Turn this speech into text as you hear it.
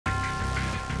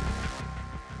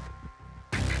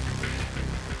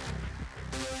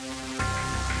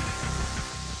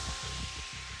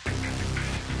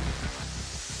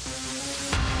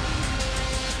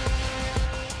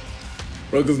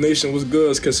Rutgers Nation, what's good?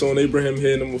 It's Kesson Abraham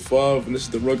here, number 5, and this is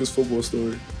the Rutgers football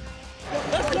story.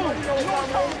 Let's go! Right here,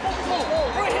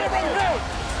 right now!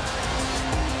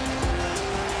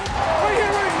 Right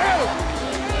here, right now!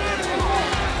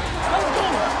 Let's go!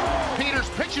 Peters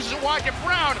pitches it wide to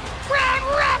Brown. Brown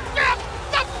wrapped up!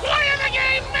 The play of the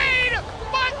game made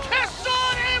by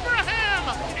Kesson Abraham!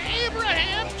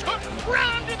 Abraham took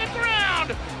Brown to the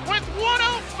ground with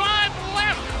 1:05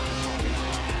 left.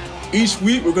 Each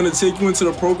week, we're going to take you into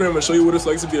the program and show you what it's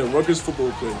like to be a Rutgers football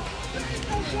player.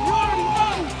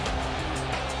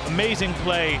 Amazing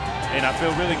play, and I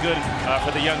feel really good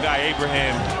for the young guy,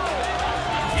 Abraham.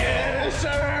 Yes,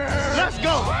 sir! Let's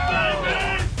go!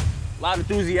 A lot of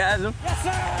enthusiasm, yes,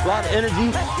 sir. A lot of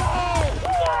energy.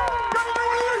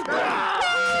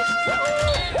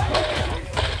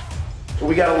 So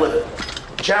we got to live it.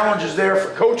 Challenge is there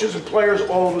for coaches and players,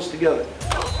 all of us together.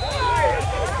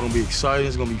 It's gonna be exciting,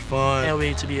 it's gonna be fun. Can't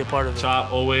wait to be a part of it.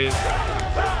 Chop always.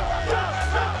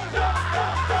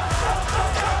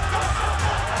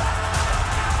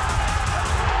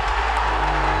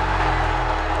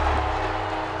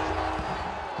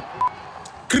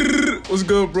 What's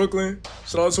good, Brooklyn?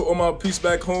 Shout out to all my peeps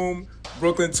back home.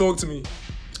 Brooklyn, talk to me.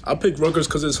 I picked Rutgers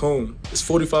because it's home. It's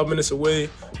 45 minutes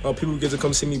away. My people get to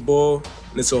come see me ball,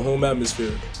 and it's a home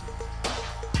atmosphere.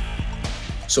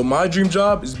 So my dream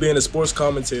job is being a sports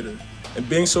commentator, and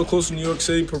being so close to New York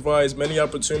City provides many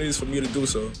opportunities for me to do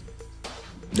so.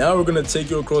 Now we're gonna take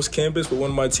you across campus with one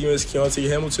of my teammates, Keontae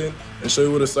Hamilton, and show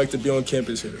you what it's like to be on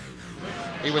campus here.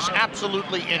 He was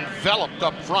absolutely enveloped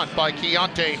up front by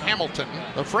Keontae Hamilton,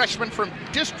 the freshman from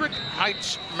District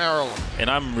Heights, Maryland. And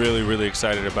I'm really, really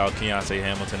excited about Keontae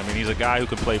Hamilton. I mean, he's a guy who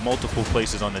can play multiple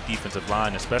places on the defensive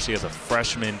line, especially as a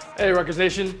freshman. Hey, Rutgers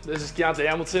Nation, this is Keontae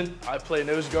Hamilton. I play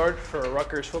nose guard for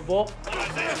Rutgers football.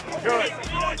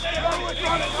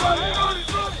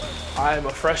 I'm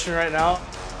a freshman right now.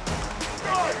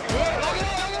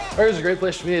 Rutgers is a great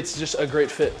place for me. It's just a great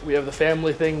fit. We have the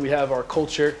family thing, we have our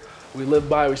culture. We live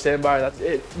by, we stand by.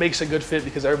 It makes a good fit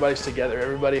because everybody's together.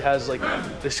 Everybody has like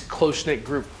this close-knit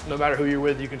group. No matter who you're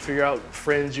with, you can figure out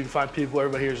friends, you can find people.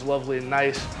 Everybody here is lovely and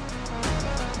nice.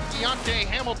 Keontae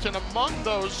Hamilton among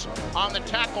those on the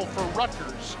tackle for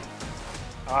Rutgers.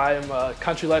 I'm a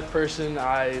country life person.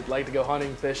 I like to go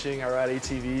hunting, fishing. I ride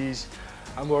ATVs.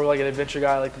 I'm more like an adventure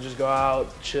guy. I like to just go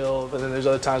out, chill. But then there's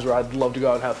other times where I'd love to go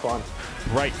out and have fun.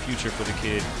 Bright future for the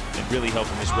kid and really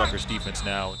helping this Rutgers defense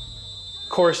now.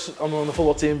 Of course, I'm on the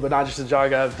football team, but not just a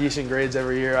jog. I have decent grades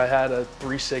every year. I had a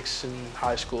 3.6 in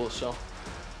high school, so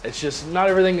it's just not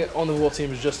everything on the football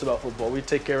team is just about football. We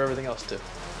take care of everything else too.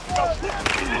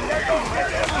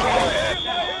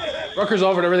 Rutgers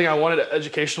offered everything I wanted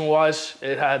educational-wise.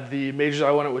 It had the majors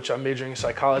I wanted, which I'm majoring in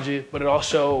psychology, but it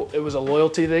was a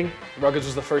loyalty thing. Rutgers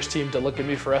was the first team to look at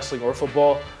me for wrestling or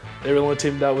football. They were the only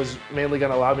team that was mainly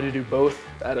going to allow me to do both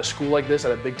at a school like this,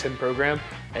 at a Big Ten program.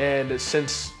 And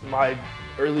since my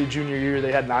early junior year,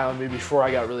 they had an eye on me before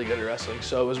I got really good at wrestling.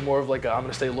 So it was more of like, I'm going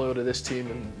to stay loyal to this team,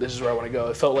 and this is where I want to go.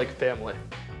 It felt like family.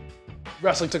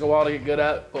 Wrestling took a while to get good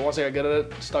at, but once I got good at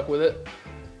it, stuck with it.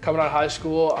 Coming out of high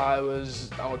school, I was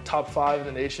top 5 in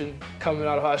the nation. Coming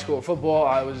out of high school in football,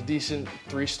 I was decent,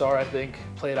 3-star, I think.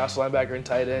 Played outside linebacker and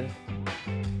tight end.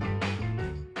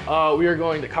 We are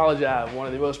going to College Ave, one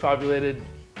of the most populated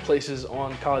places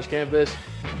on college campus.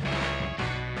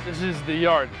 This is the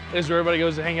yard. This is where everybody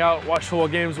goes to hang out, watch football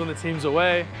games when the team's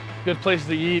away. Good place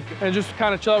to eat, and just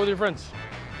kind of chill out with your friends.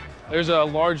 There's a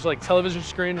large television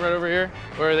screen right over here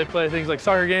where they play things like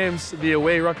soccer games, the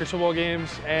away Rutgers football games,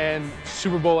 and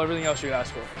Super Bowl, everything else you could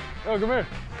ask for. Oh, come here.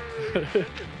 Good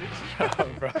job,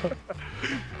 bro.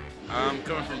 I'm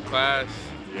coming from class.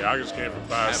 Yeah, I just came from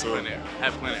class, so.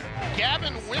 Have plenty.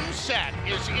 Gavin Wimsatt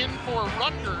is in for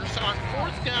Rutgers on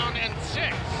 4th down and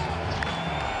 6.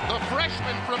 The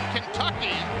freshman from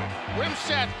Kentucky.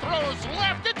 Wimsatt throws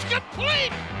left. It's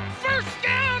complete. First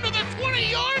down to the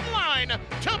 20-yard line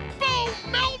to Bo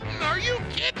Melton. Are you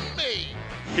kidding me?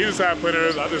 He just had plenty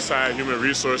of, I just had human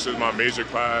resources, my major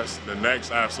class. The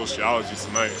next, I have sociology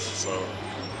tonight, so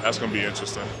that's gonna be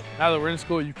interesting. Now that we're in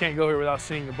school, you can't go here without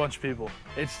seeing a bunch of people.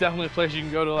 It's definitely a place you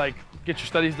can go to get your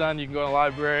studies done. You can go to the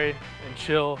library and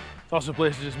chill. It's also a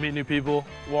place to just meet new people,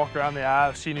 walk around the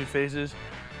Ave, see new faces.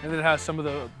 And then it has some of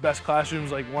the best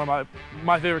classrooms, like one of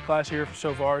my favorite class here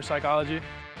so far is psychology.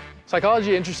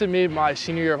 Psychology interested me my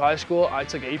senior year of high school. I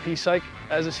took AP Psych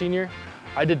as a senior.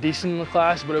 I did decent in the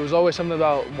class, but it was always something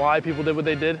about why people did what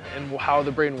they did and how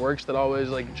the brain works that always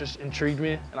just intrigued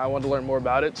me, and I wanted to learn more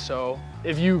about it. So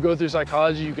if you go through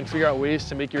psychology, you can figure out ways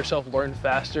to make yourself learn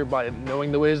faster by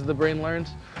knowing the ways the brain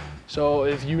learns. So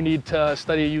if you need to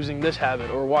study using this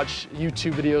habit or watch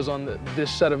YouTube videos on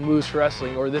this set of moves for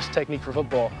wrestling or this technique for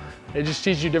football, it just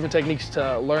teaches you different techniques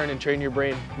to learn and train your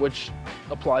brain, which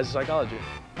applies to psychology.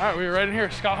 All right, we're right in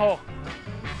here, Scott Hall.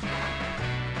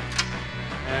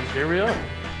 And here we are.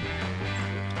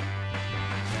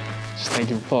 Just thank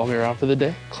you for following me around for the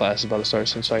day. Class is about to start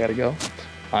soon, so I gotta go.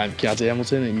 I'm Keontae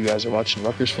Hamilton, and you guys are watching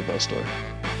Rutgers Football Story.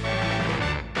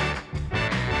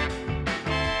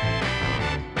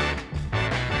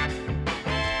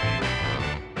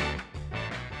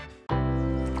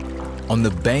 On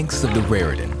the banks of the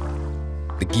Raritan,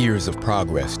 the gears of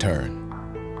progress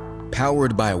turn,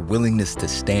 powered by a willingness to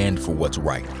stand for what's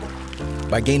right,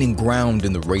 by gaining ground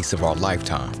in the race of our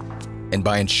lifetime, and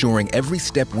by ensuring every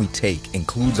step we take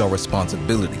includes our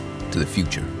responsibility to the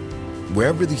future.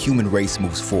 Wherever the human race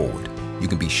moves forward, you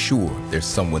can be sure there's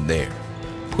someone there,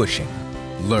 pushing,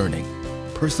 learning,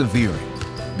 persevering,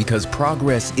 because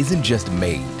progress isn't just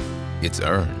made, it's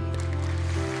earned.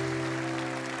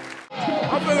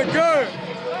 I'm feeling good.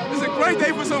 It's a great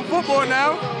day for some football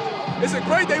now. It's a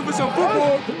great day for some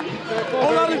football.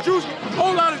 Whole lot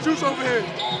of juice over here.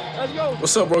 Let's go.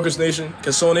 What's up, Rutgers Nation?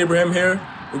 Kasson Abraham here.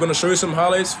 We're going to show you some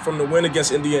highlights from the win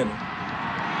against Indiana.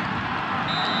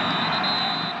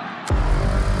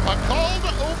 A cold,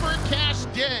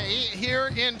 overcast day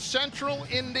here in central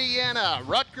Indiana.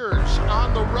 Rutgers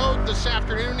on the road this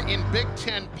afternoon in Big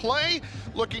Ten play,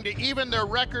 looking to even their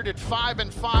record at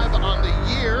 5-5 on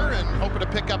the year and hoping to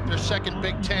pick up their second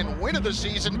Big Ten win of the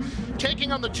season,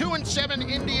 taking on the 2-7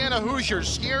 Indiana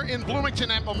Hoosiers here in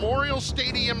Bloomington at Memorial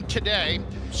Stadium today.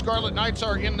 Scarlet Knights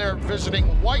are in their visiting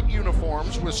white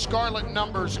uniforms with scarlet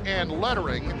numbers and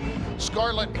lettering,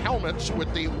 scarlet helmets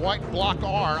with the white block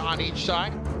R on each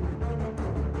side.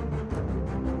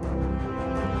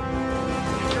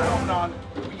 Get your helmet on.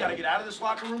 We got to get out of this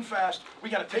locker room fast. We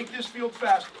got to take this field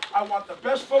fast. I want the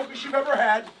best focus you've ever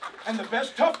had and the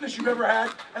best toughness you've ever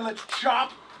had, and let's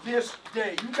chop this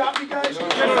day. You got me, guys?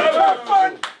 Let's have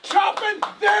fun chopping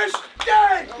this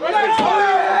day.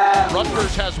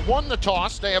 Rutgers has won the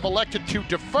toss. They have elected to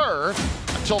defer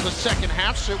until the second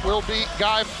half, so it will be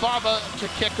Guy Fava to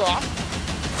kick off.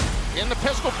 In the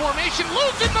pistol formation,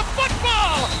 losing the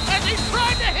football as he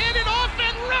tried to hand it off,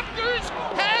 and Rutgers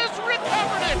has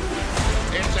recovered it.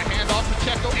 It's a handoff to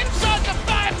Pacheco inside the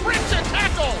 5, breaks a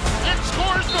tackle, and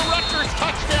scores the Rutgers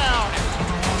touchdown.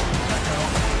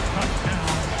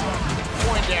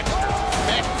 Poindexter,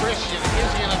 Matt Christian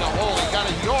is into the hole. He got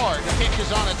a yard. The kick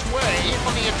is on its way.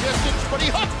 Plenty of distance, but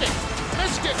he hooked it.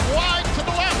 Missed it wide to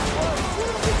the left.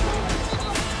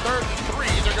 3rd and 3.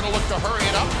 They're going to look to hurry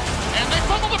it up. And they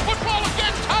fumble the football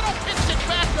again. Tuttle picks it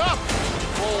back up.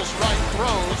 Rolls right,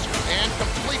 throws, and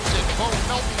completes it. Bo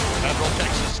Melton. Federal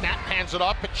Texas snap, hands it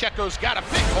off. Pacheco's got a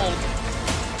big hold.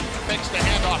 Fakes the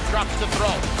handoff, drops to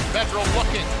throw. Federal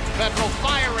looking, Federal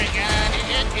firing, and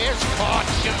it is caught.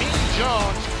 Shameen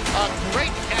Jones, a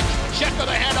great catch. Pacheco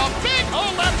the handoff, big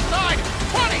hole left side.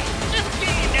 20,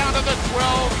 15, down to the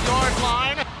 12-yard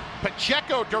line.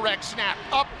 Pacheco direct snap,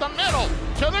 up the middle,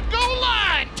 to the goal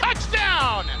line.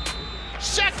 Touchdown!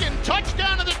 Second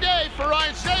touchdown of the day for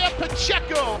Isaiah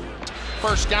Pacheco.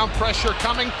 First down pressure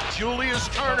coming. Julius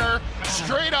Turner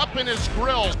straight up in his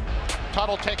grill.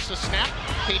 Tuttle takes the snap.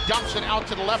 He dumps it out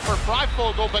to the left for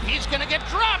Freifogel, but he's going to get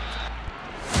dropped.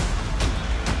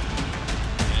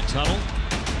 And Tuttle.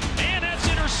 And that's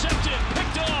intercepted.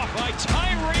 Picked off by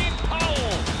Tyrone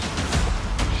Powell.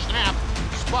 Snap.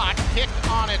 Spot. Kick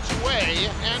on its way.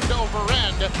 End over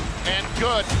end. And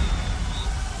good.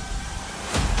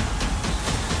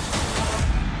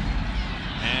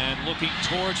 And looking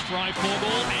towards Freifogel.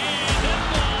 And that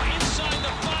ball inside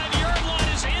the 5-yard line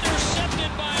is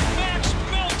intercepted by Max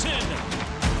Melton.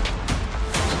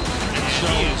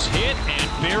 He is hit and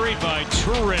buried by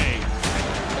Toure.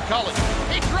 McCulley.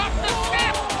 He dropped the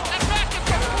snap. And back at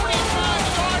the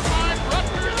 45-yard line.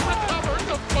 Rutgers recovered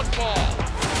the football.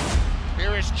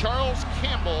 Here is Charles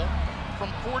Campbell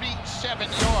from 47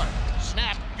 yards.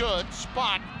 Snap good,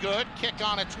 spot good, kick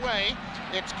on its way.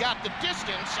 It's got the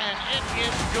distance, and it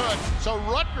is good. So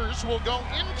Rutgers will go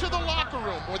into the locker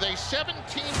room with a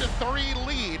 17-3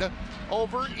 lead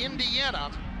over Indiana.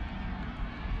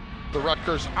 The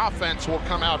Rutgers offense will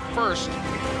come out first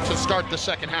to start the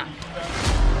second half.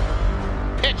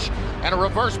 Pitch and a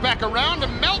reverse back around to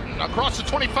Melton across the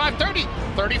 25-30,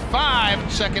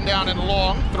 35, second down and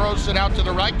long, throws it out to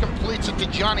the right, completes it to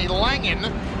Johnny Langen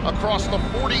across the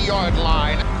 40-yard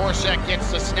line. Korsak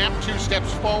gets the snap, 2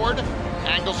 steps forward,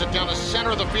 angles it down the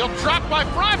center of the field, dropped by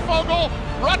Freifogel.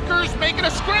 Rutgers making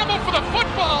a scramble for the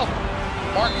football.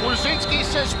 Mark Luzinski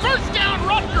says first down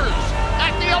Rutgers,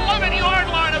 at the 11-yard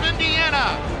line of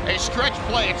Indiana. A stretch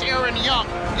play, it's Aaron Young.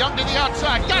 Young to the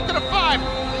outside, got to the 5,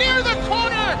 near the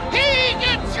corner. He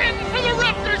gets in for the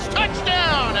Rutgers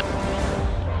touchdown.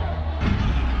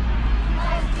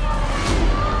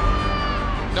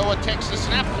 Noah takes the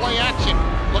snap, play action.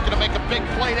 Looking to make a big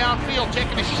play downfield,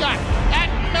 taking a shot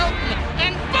at Melton,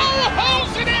 and Bo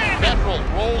holds it in! Bedrell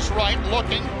rolls right,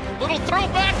 looking. Little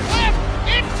throwback left,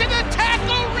 into the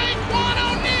tackle, Raekwon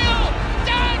O'Neal!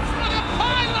 Dives for the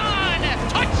pylon!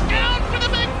 Touchdown for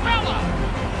the big fella!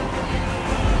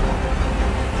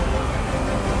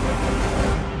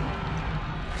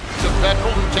 To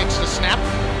Bedrell, who takes the snap.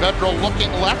 Bedrell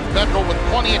looking left, Bedrell with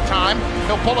plenty of time.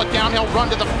 He'll pull it down, he'll run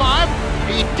to the 5.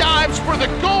 He dives for the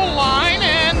goal line,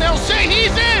 and they'll say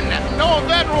he's in. Noah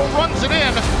Bedrell runs it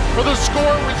in for the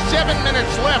score with 7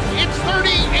 minutes left. It's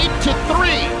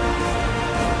 38-3.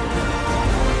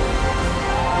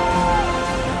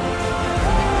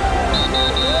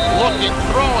 Looking,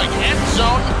 throwing, end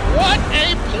zone. What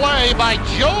a play by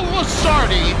Joe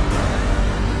Lasardi.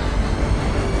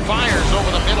 Fires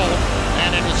over the middle,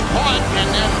 and it is caught and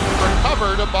then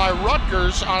recovered by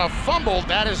Rutgers on a fumble.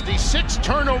 That is the 6th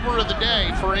turnover of the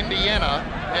day for Indiana.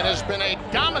 It has been a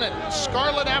dominant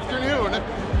Scarlet afternoon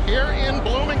here in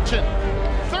Bloomington.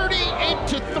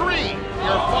 38-3,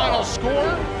 your final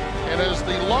score. It is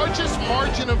the largest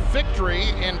margin of victory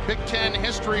in Big Ten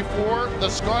history for the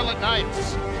Scarlet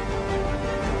Knights.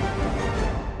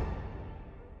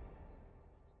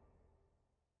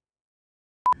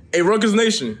 Hey, Rutgers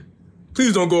Nation,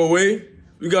 please don't go away.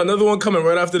 We got another one coming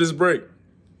right after this break.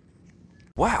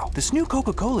 Wow, this new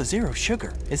Coca-Cola Zero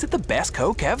Sugar. Is it the best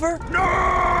Coke ever? No!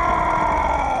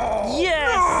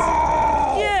 Yes!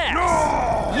 No! Yes!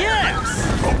 No!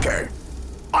 Yes! Okay,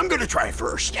 I'm gonna try it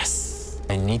first. Yes!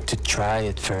 I need to try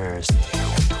it first.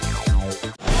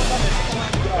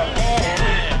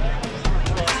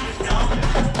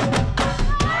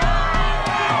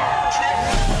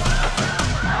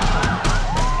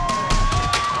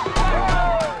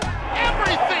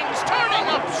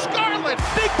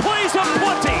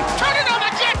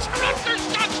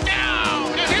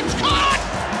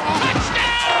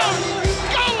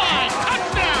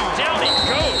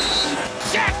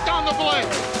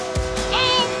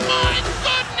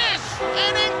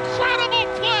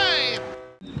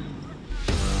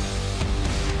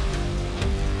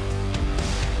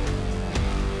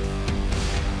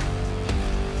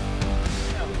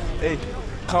 Hey,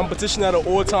 competition at an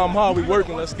all-time high. We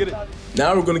working. Let's get it.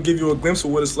 Now we're going to give you a glimpse of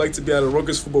what it's like to be at a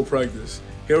Rutgers football practice.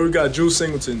 Here we got Juice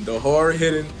Singleton, the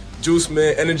hard-hitting Juice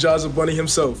Man, Energizer Bunny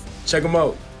himself. Check him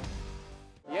out.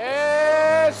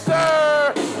 Yes,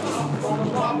 sir!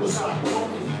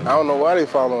 I don't know why they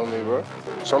following me, bro.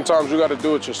 Sometimes you got to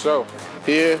do it yourself.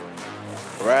 Here,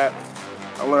 rap.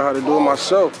 I learned how to do it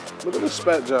myself. Look at this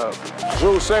spat job.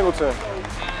 Juice Singleton,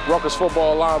 Rutgers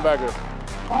football linebacker.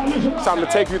 It's time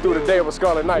to take you through the day of a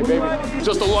Scarlet Knight, baby.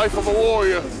 Just the life of a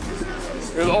warrior,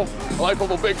 you know, life of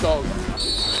a big dog.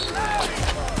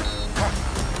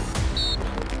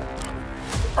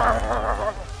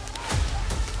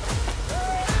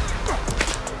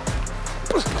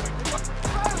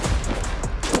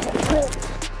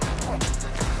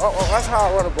 Oh, that's how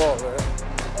I run a ball, man.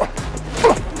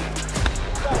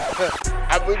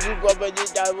 I put you up and you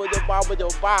down with the bomb, man.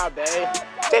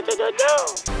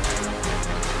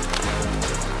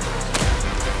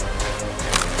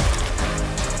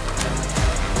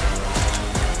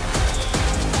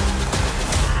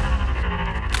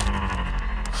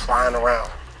 Flying around,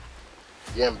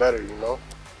 getting better, you know?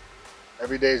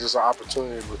 Every day is just an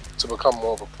opportunity to become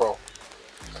more of a pro.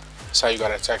 That's how you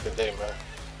gotta attack the day, man.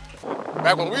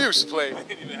 Back when we used to play,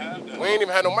 we ain't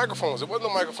even had no microphones. There wasn't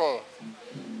no microphone.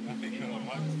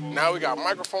 Now we got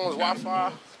microphones,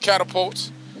 Wi-Fi,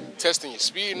 catapults, testing your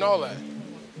speed and all that.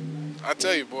 I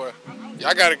tell you, boy,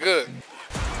 y'all got it good.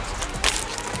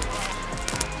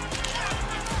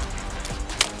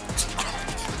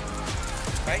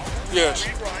 Right? Yes.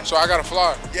 So I gotta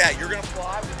fly. Yeah, you're gonna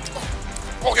fly.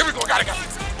 Oh, here we go. Got it.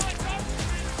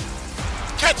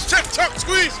 Catch, tip, tuck,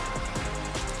 squeeze.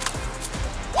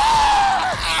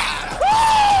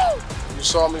 You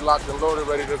saw me locked and loaded,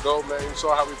 ready to go, man. You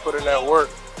saw how we put in that work.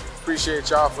 Appreciate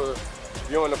y'all for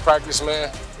viewing the practice,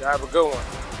 man. Y'all have a good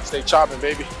one. Stay chopping,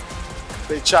 baby.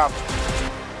 Stay chopping.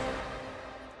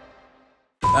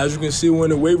 As you can see, we're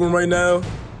in the weight room right now.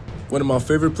 One of my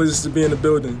favorite places to be in the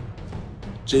building.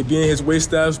 JB and his weight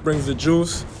staff brings the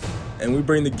juice, and we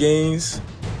bring the gains.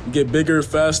 We get bigger,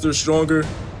 faster, stronger.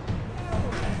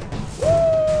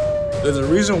 There's a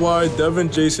reason why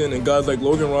Devin, Jason, and guys like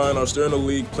Logan Ryan are still in the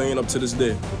league playing up to this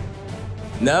day.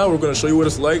 Now we're going to show you what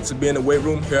it's like to be in the weight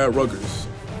room here at Rutgers.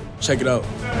 Check it out.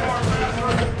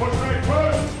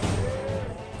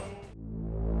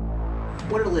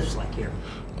 What are lifts like here?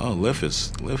 Oh, lift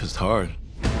is hard.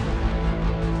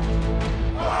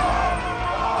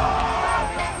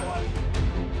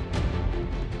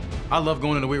 I love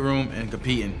going in the weight room and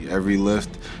competing. Every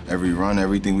lift, every run,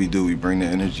 everything we do, we bring the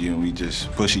energy and we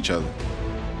just push each other.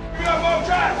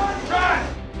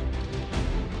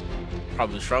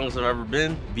 Probably the strongest I've ever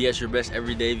been. Be at your best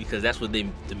every day because that's what they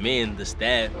demand, the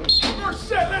staff. First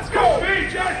set, let's go!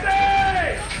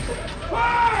 BJC!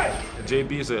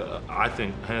 JB is, I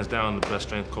think, hands down the best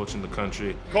strength coach in the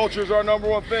country. Culture is our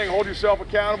 #1 thing. Hold yourself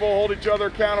accountable, hold each other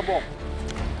accountable.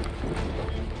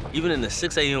 Even in the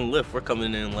 6 a.m. lift, we're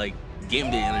coming in like game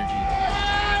day energy.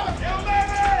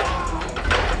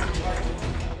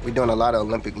 We're doing a lot of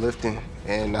Olympic lifting,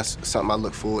 and that's something I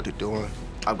look forward to doing.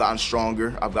 I've gotten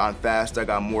stronger, I've gotten faster, I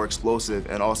got more explosive,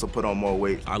 and also put on more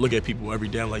weight. I look at people every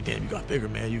day, I'm like, damn, you got bigger,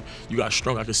 man. You got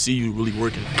strong. I can see you really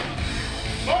working.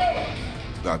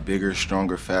 Got bigger,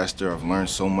 stronger, faster. I've learned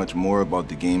so much more about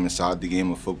the game inside the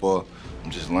game of football. I'm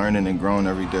just learning and growing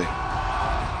every day.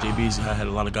 JB's had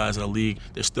a lot of guys in the league.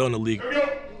 They're still in the league.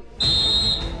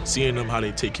 Seeing them, how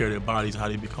they take care of their bodies, how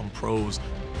they become pros.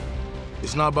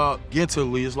 It's not about getting to the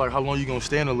league, it's like how long you gonna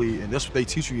stay in the league, and that's what they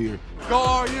teach you here. Go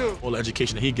are you? All the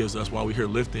education that he gives us while we're here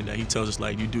lifting, that he tells us,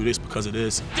 like, you do this because of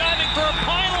this. Diving for a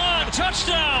pylon,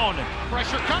 touchdown!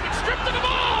 Pressure coming, stripped to the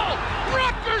ball!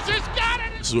 Rutgers has got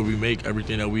it! This is where we make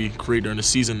everything that we create during the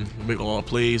season. We make a lot of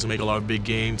plays, we make a lot of big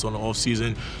games on the off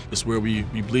season. This is where we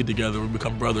bleed together, we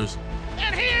become brothers.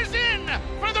 And he is in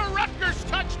for the Rutgers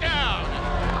touchdown!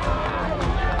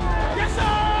 Yes,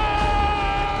 sir!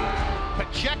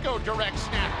 Pacheco direct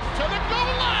snap to the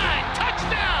goal line,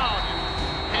 touchdown!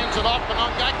 Hands it off,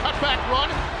 Benongai, cutback run.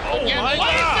 Again, lays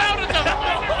out at the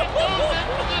corner and goes in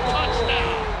for the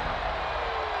touchdown.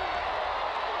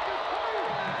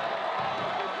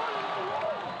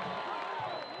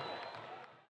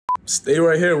 Stay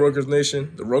right here, Rutgers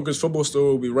Nation. The Rutgers Football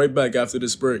Store will be right back after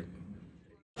this break.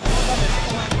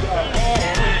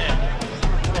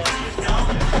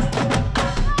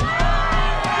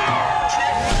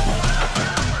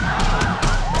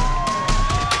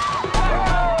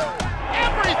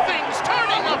 Everything's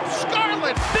turning up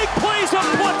scarlet. Big plays up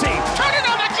plenty. Turn it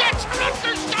on the Jets.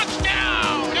 Rutgers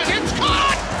touchdown. It's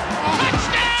caught.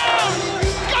 Touchdown.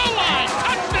 Goal line.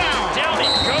 Touchdown. Down he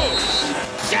goes.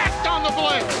 Sacked on the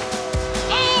blade.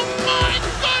 Oh my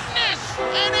goodness!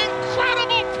 An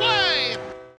incredible play.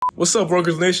 What's up,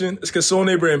 Rutgers Nation? It's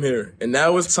Kasson Abraham here, and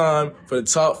now it's time for the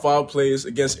top 5 plays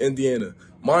against Indiana.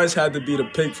 Mine's had to be the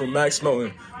pick from Max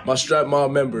Melton, my strap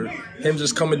mob member. Him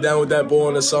just coming down with that ball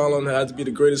on the sideline had to be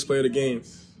the greatest play of the game.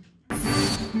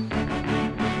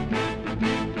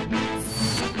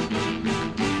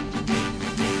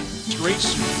 Straight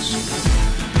swings.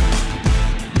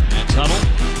 And tunnel.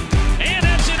 And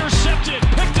that's intercepted.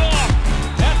 Picked off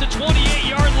at the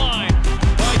 28-yard line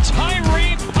by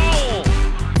Tyree Powell.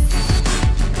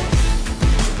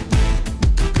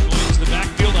 Joins the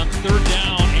backfield on 3rd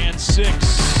down and 6.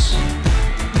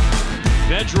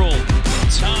 Vedral,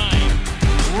 time,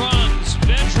 runs.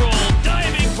 Vedral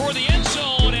diving for the end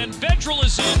zone, and Vedral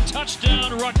is in.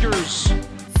 Touchdown, Rutgers.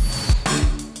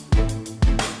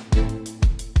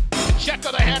 Check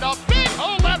of the handoff. Big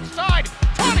hole left side.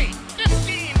 20,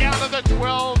 15 down to the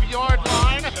 12-yard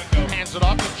line. Hands it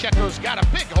off. Pacheco's got a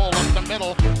big hole up the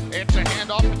middle. It's a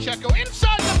handoff. Pacheco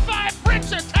inside the 5,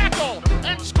 breaks a tackle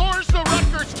and scores the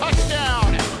Rutgers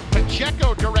touchdown.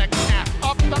 Pacheco direct snap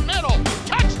up the middle.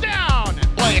 Touchdown.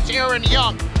 Play. It's Aaron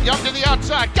Young. Young to the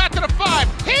outside. Got to the 5.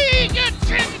 He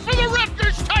gets in for the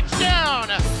Rutgers touchdown.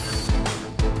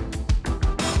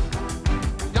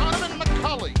 Donovan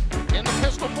McCulley in the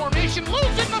pistol formation,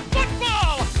 losing the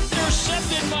football.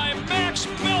 Intercepted by Max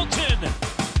Melton.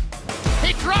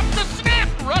 He dropped the snap.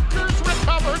 Rutgers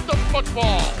recovered the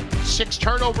football. 6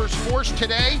 turnovers forced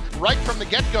today, right from the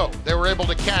get-go. They were able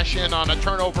to cash in on a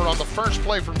turnover on the first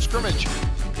play from scrimmage.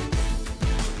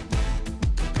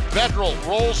 Vedral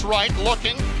rolls right,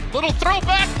 looking. Little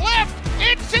throwback left.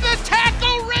 It's in the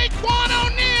tackle. Raekwon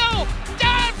O'Neal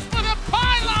dives for the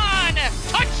pylon.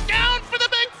 Touchdown for the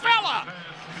big fella.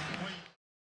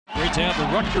 Great to have the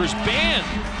Rutgers band.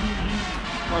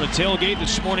 Part of tailgate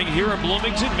this morning here in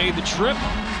Bloomington, made the trip,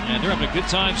 and they're having a good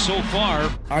time so far.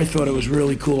 I thought it was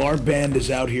really cool. Our band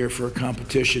is out here for a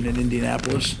competition in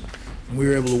Indianapolis, and we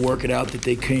were able to work it out that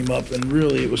they came up, and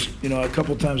really it was, you know, a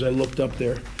couple times I looked up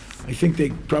there. I think they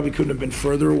probably couldn't have been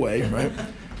further away, right?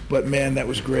 But man, that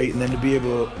was great, and then to be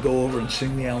able to go over and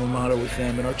sing the alma mater with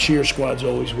them, and our cheer squad's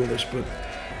always with us, but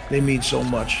they mean so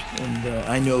much. And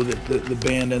I know that the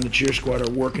band and the cheer squad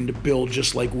are working to build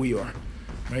just like we are.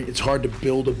 Right? It's hard to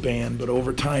build a band, but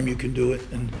over time you can do it.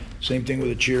 And same thing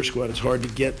with a cheer squad. It's hard to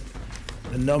get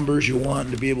the numbers you want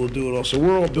and to be able to do it all. So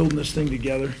we're all building this thing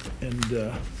together,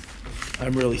 and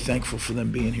I'm really thankful for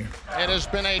them being here. It has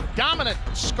been a dominant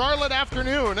Scarlet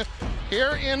afternoon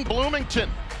here in Bloomington.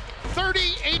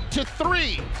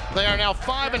 38-3. They are now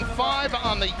 5-5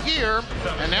 on the year,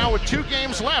 and now with 2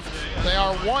 games left, they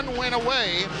are 1 win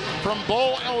away from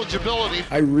bowl eligibility.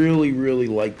 I really, really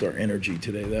liked our energy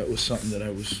today. That was something that I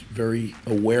was very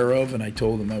aware of, and I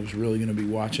told them I was really going to be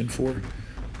watching for.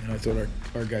 And I thought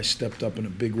our guys stepped up in a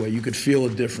big way. You could feel a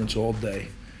difference all day,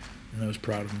 and I was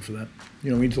proud of them for that.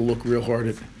 You know, we need to look real hard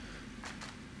at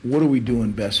what are we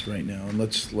doing best right now, and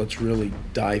let's really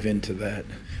dive into that.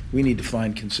 We need to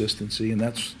find consistency, and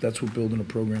that's what building a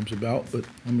program's about. But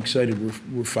I'm excited.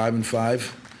 We're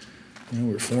 5-5. You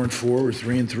know, we're 4-4. We're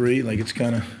 3-3. Like, it's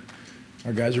kind of,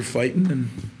 our guys are fighting, and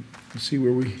we'll see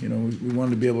where we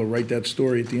wanted to be able to write that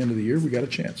story at the end of the year. We got a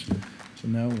chance. So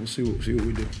now we'll see what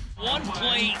we do. One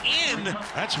play in.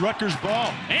 That's Rutgers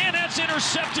ball. And that's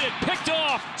intercepted. Picked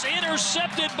off. It's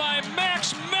intercepted by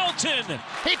Max Melton.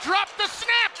 He dropped the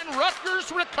snap, and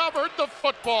Rutgers recovered the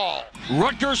football.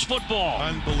 Rutgers football.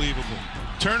 Unbelievable.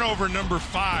 Turnover number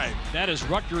 5. That is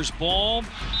Rutgers ball.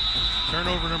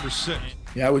 Turnover number 6.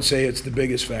 Yeah, I would say it's the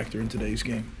biggest factor in today's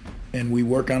game. And we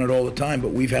work on it all the time,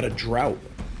 but we've had a drought.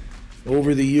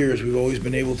 Over the years, we've always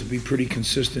been able to be pretty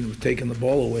consistent with taking the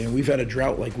ball away, and we've had a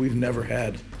drought like we've never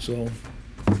had. So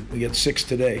we get 6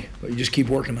 today, but you just keep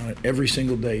working on it every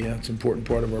single day. Yeah, it's an important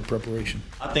part of our preparation.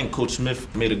 I think Coach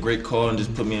Smith made a great call and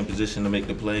just put me in position to make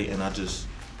the play, and I just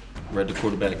read the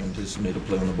quarterback and just made a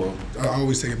play on the ball. I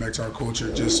always take it back to our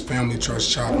culture, just family,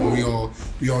 trust, chop, and we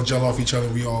all gel off each other,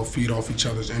 we all feed off each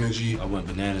other's energy. I went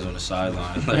bananas on the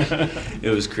sideline. Like, it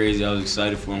was crazy. I was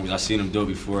excited for him because I seen him do it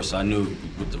before, so I knew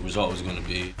what the result was going to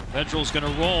be. Ventrell's going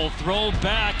to roll, throw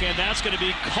back, and that's going to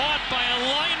be caught by a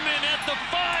lineman at the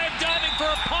 5, diving for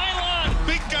a pylon.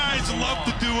 Big guys love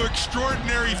to do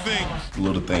extraordinary things.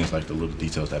 Little things like the little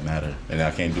details that matter, and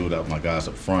I can't do it without my guys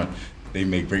up front. They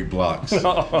make great blocks.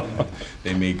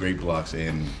 They made great blocks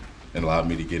and allowed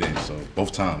me to get in. So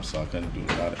both times, so I couldn't do it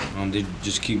without it. They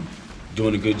just keep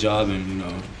doing a good job, and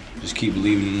just keep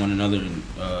believing in one another and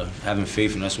having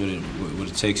faith, and that's what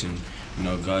it takes. And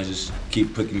guys just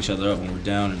keep picking each other up when we're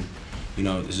down,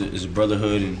 and it's a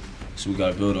brotherhood, and so we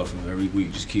got to build off of every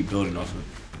week. Just keep building off of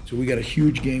it. So we got a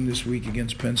huge game this week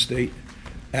against Penn State,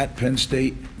 at Penn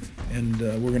State, and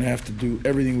we're going to have to do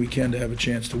everything we can to have a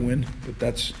chance to win. But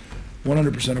that's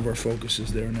 100% of our focus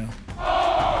is there now.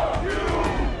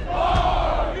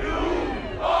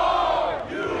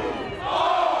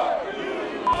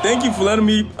 Thank you for letting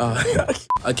me.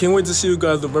 I can't wait to see you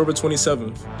guys November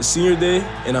 27th, the senior day,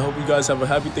 and I hope you guys have a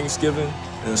happy Thanksgiving,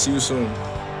 and I'll see you soon.